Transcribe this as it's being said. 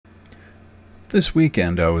This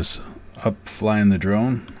weekend I was up flying the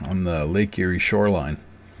drone on the Lake Erie shoreline.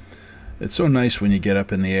 It's so nice when you get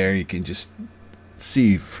up in the air, you can just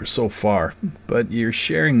see for so far, but you're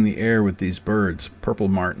sharing the air with these birds, purple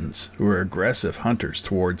martins, who are aggressive hunters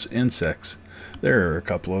towards insects. There are a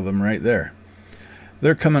couple of them right there.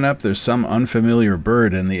 They're coming up, there's some unfamiliar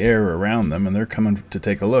bird in the air around them, and they're coming to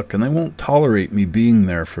take a look, and they won't tolerate me being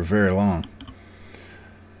there for very long.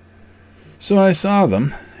 So I saw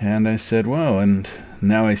them, and I said, well, and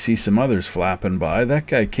now I see some others flapping by. That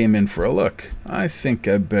guy came in for a look. I think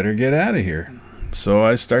I better get out of here. So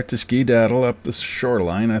I start to skedaddle up the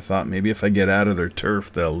shoreline. I thought maybe if I get out of their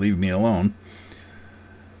turf, they'll leave me alone.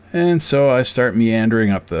 And so I start meandering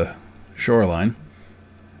up the shoreline.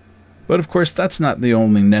 But of course, that's not the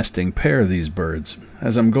only nesting pair of these birds.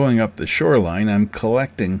 As I'm going up the shoreline, I'm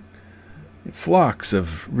collecting flocks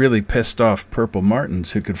of really pissed off purple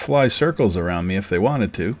martins who could fly circles around me if they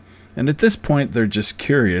wanted to. And at this point, they're just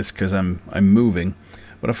curious because I'm moving.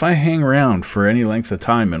 But if I hang around for any length of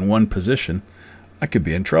time in one position, I could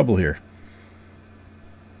be in trouble here.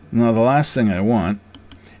 Now, the last thing I want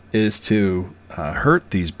is to hurt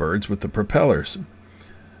these birds with the propellers.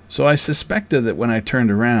 So I suspected that when I turned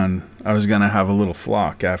around, I was going to have a little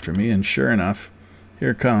flock after me, and sure enough,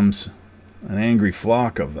 here comes an angry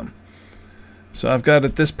flock of them. So I've got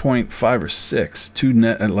at this point 5 or 6,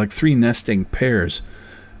 like 3 nesting pairs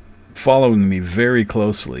following me very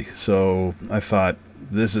closely. So I thought,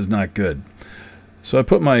 this is not good. So I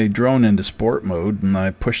put my drone into sport mode and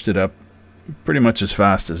I pushed it up pretty much as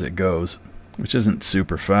fast as it goes, which isn't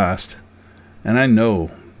super fast. And I know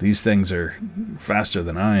these things are faster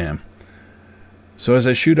than I am. So as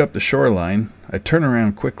I shoot up the shoreline, I turn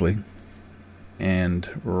around quickly, and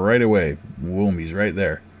right away, boom, he's right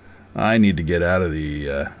there. I need to get out of the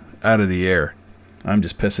air. I'm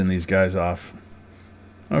just pissing these guys off.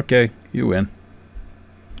 Okay, you win.